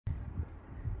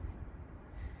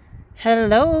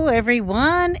Hello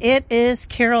everyone, it is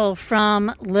Carol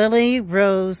from Lily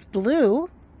Rose Blue.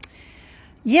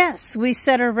 Yes, we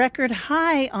set a record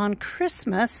high on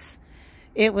Christmas.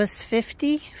 It was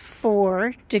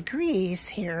 54 degrees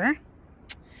here.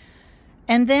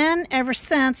 And then ever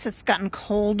since it's gotten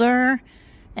colder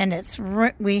and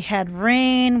we had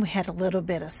rain, we had a little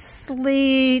bit of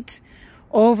sleet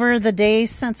over the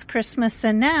days since Christmas,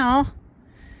 and now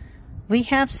we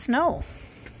have snow.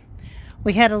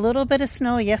 We had a little bit of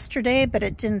snow yesterday, but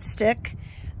it didn't stick.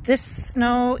 This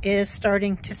snow is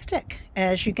starting to stick,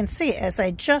 as you can see, as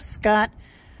I just got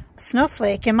a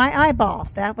snowflake in my eyeball.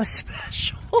 That was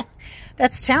special.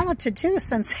 That's talented too,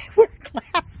 since I wear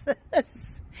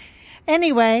glasses.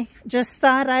 Anyway, just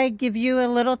thought I'd give you a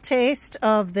little taste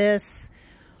of this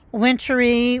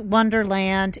wintry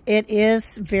wonderland. It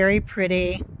is very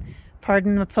pretty.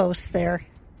 Pardon the post there.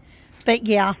 But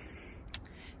yeah,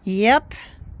 yep.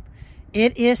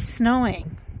 It is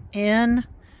snowing in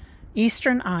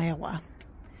eastern Iowa.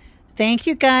 Thank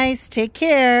you guys. Take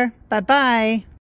care. Bye-bye.